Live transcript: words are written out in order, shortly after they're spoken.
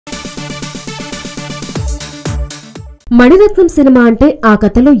Mani Ratnam cinema అంటే ఆ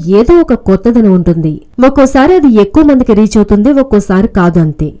కథలో ఏదో ఒక కొత్తదనం ఉంటుంది. ఒక్కోసారి అది ఎక్కువ మందికి రీచ్ అవుతుంది, ఒక్కోసారి కాదు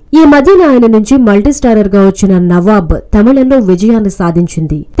అంతే. ఈ మధ్యన ఆయన నుంచి మల్టీస్టారర్ గా వచ్చిన నవాబ్ తమిళంలో విజయాన్ని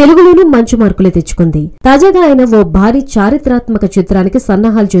సాధించింది. తెలుగులోనూ మంచి మార్కులు తెచ్చుకుంది. తాజాగా ఆయన ఓ భారీ చారిత్రాత్మక చిత్రానికి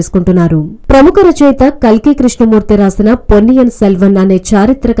సన్నాహాలు చేసుకుంటున్నారు. ప్రముఖ రచయిత కల్కి కృష్ణమూర్తి రాసిన పొన్నియిన్ సెల్వన్ అనే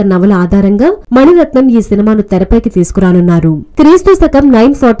చారిత్రక నవల ఆధారంగా మణిరత్నం ఈ సినిమాను తెరపైకి తీసుకురానున్నారు. క్రీస్తు శకం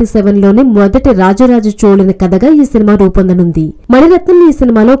 947లోని మొదటి రాజరాజ చోళుని కథగా ఈ సినిమా రూపొందనుంది. మణిరత్నం ఈ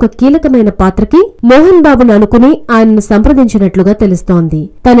సినిమాలో ఒక కీలకమైన పాత్రకి మోహన్ బాబును అనుకుని ఆయనను సంప్రదించినట్లుగా తెలుస్తోంది.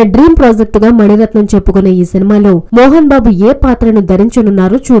 తన డ్రీమ్ ప్రాజెక్టుగా మణిరత్నం చెప్పుకునే ఈ సినిమాలో మోహన్ బాబు ఏ పాత్రను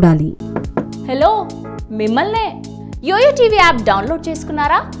ధరించనున్నారో చూడాలి. హలో, మిమ్మల్నే యోయో టీవీ యాప్ డౌన్లోడ్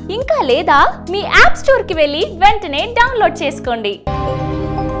చేసుకున్నారా? ఇంకా లేదా? మీ యాప్ స్టోర్ కి వెళ్ళి వెంటనే డౌన్లోడ్ చేసుకోండి.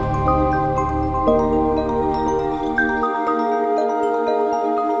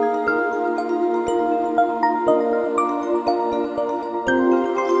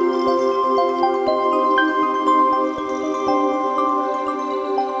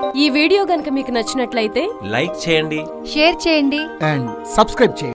 ఈ వీడియో గనుక మీకు నచ్చినట్లయితే లైక్ చేయండి, షేర్ చేయండి అండ్ సబ్స్క్రైబ్ చేయండి.